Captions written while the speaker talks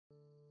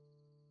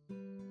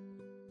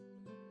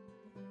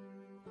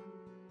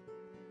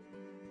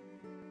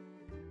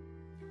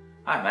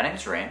Hi, my name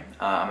is Rein.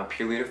 I'm a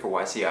peer leader for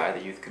YCI,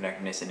 the Youth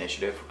Connectedness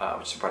Initiative,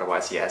 which is part of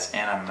YCS,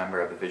 and I'm a member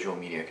of the Visual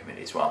Media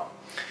Committee as well.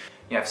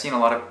 Yeah, I've seen a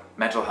lot of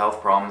mental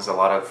health problems, a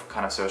lot of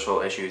kind of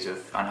social issues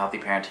with unhealthy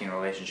parenting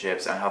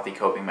relationships, unhealthy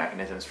coping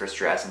mechanisms for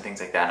stress and things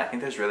like that. And I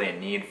think there's really a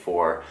need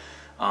for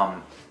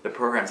the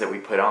programs that we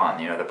put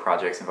on, the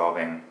projects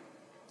involving,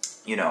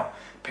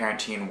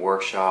 parent-teen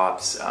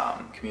workshops,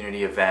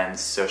 community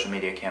events, social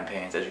media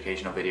campaigns,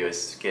 educational videos,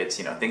 skits,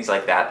 things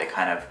like that that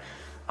kind of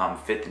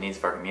fit the needs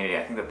of our community.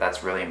 I think that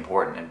that's really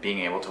important, and being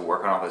able to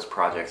work on all those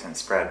projects and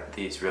spread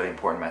these really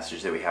important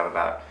messages that we have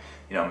about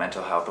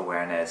mental health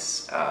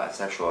awareness,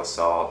 sexual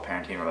assault,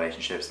 parenting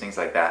relationships, things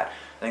like that.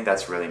 I think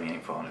that's really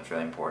meaningful and it's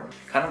really important.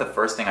 Kind of the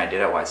first thing I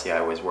did at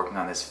YCI was working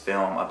on this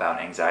film about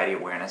anxiety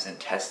awareness and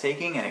test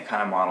taking, and it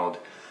kind of modeled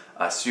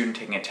a student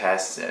taking a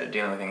test,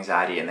 dealing with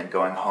anxiety, and then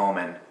going home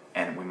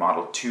and we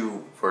modeled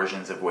two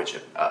versions of which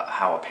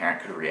how a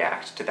parent could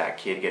react to that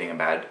kid getting a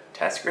bad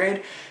test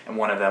grade. And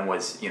one of them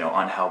was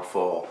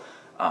unhelpful,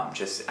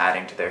 just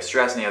adding to their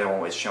stress, and the other one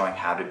was showing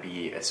how to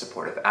be a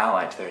supportive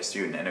ally to their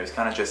student. And it was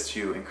kind of just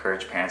to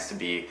encourage parents to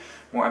be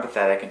more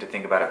empathetic and to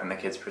think about it from the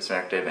kid's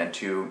perspective, and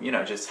to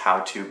just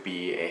how to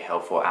be a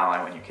helpful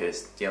ally when your kid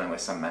is dealing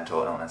with some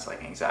mental illness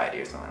like anxiety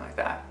or something like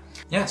that.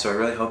 Yeah, so I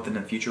really hope that in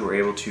the future we're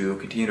able to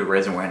continue to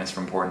raise awareness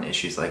for important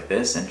issues like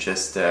this and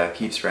just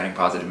keep spreading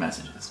positive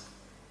messages.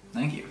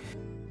 Thank you.